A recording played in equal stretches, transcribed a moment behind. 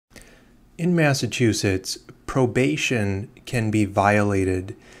In Massachusetts, probation can be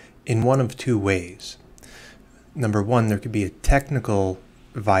violated in one of two ways. Number one, there could be a technical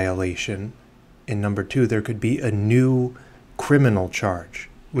violation, and number two, there could be a new criminal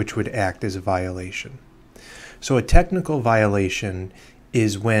charge, which would act as a violation. So a technical violation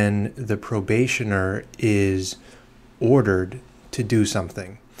is when the probationer is ordered to do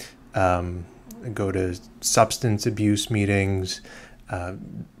something. Go to substance abuse meetings,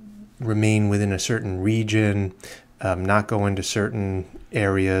 remain within a certain region, not go into certain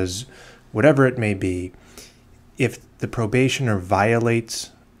areas, whatever it may be. If the probationer violates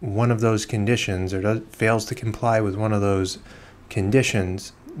one of those conditions or fails to comply with one of those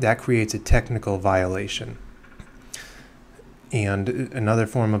conditions, that creates a technical violation. And another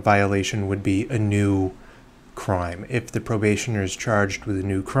form of violation would be a new crime. If the probationer is charged with a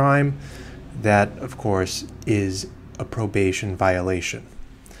new crime, that, of course, is a probation violation.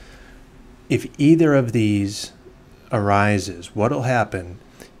 If either of these arises, what will happen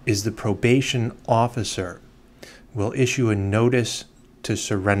is the probation officer will issue a notice to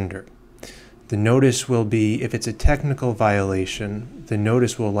surrender. The notice will be, if it's a technical violation, the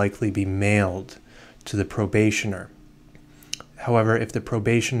notice will likely be mailed to the probationer. However, if the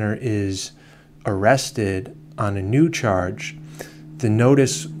probationer is arrested on a new charge, the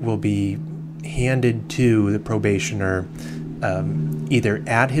notice will be handed to the probationer either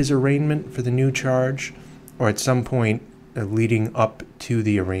at his arraignment for the new charge or at some point leading up to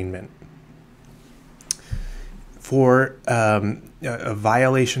the arraignment. For a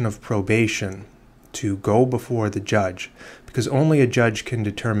violation of probation to go before the judge, because only a judge can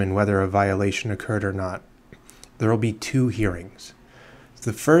determine whether a violation occurred or not, there will be two hearings.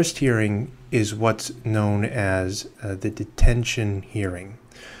 The first hearing is what's known as the detention hearing,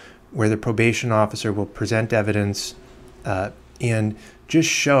 where the probation officer will present evidence and just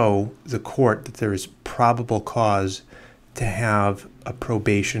show the court that there is probable cause to have a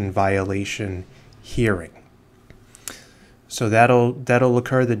probation violation hearing. So that'll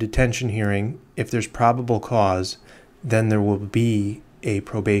occur, the detention hearing. If there's probable cause, then there will be a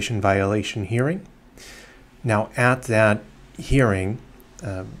probation violation hearing. Now, at that hearing,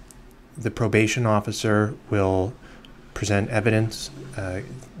 the probation officer will present evidence,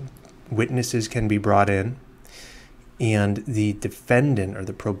 witnesses can be brought in, and the defendant or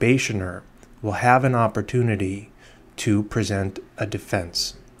the probationer will have an opportunity to present a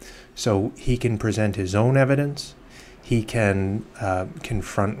defense. So he can present his own evidence, he can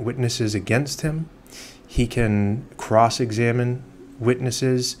confront witnesses against him, he can cross-examine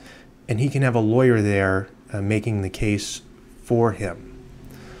witnesses, and he can have a lawyer there making the case for him.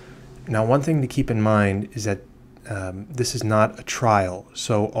 Now, one thing to keep in mind is that this is not a trial,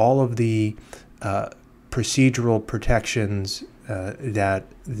 so all of the procedural protections that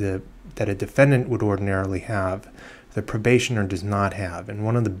a defendant would ordinarily have, the probationer does not have. And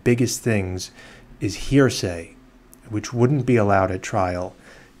one of the biggest things is hearsay, which wouldn't be allowed at trial,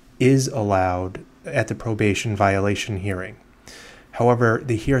 is allowed at the probation violation hearing. However,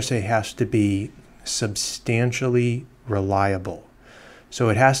 the hearsay has to be substantially reliable. So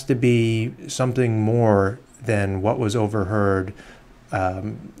it has to be something more than what was overheard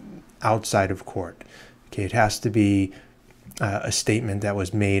outside of court. Okay, it has to be a statement that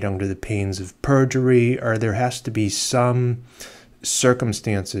was made under the pains of perjury, or there has to be some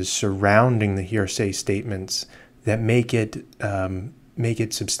circumstances surrounding the hearsay statements that make it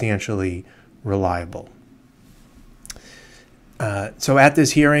substantially reliable. So at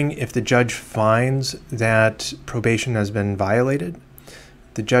this hearing, if the judge finds that probation has been violated,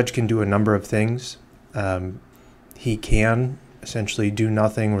 the judge can do a number of things. He can essentially do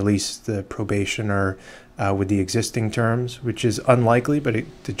nothing, release the probationer with the existing terms, which is unlikely, but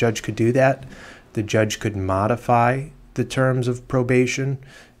the judge could do that. The judge could modify the terms of probation,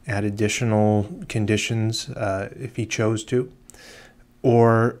 add additional conditions if he chose to,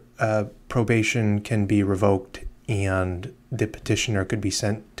 or probation can be revoked and the petitioner could be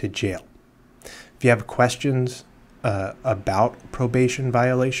sent to jail. If you have questions about probation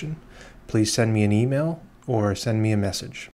violation, please send me an email or send me a message.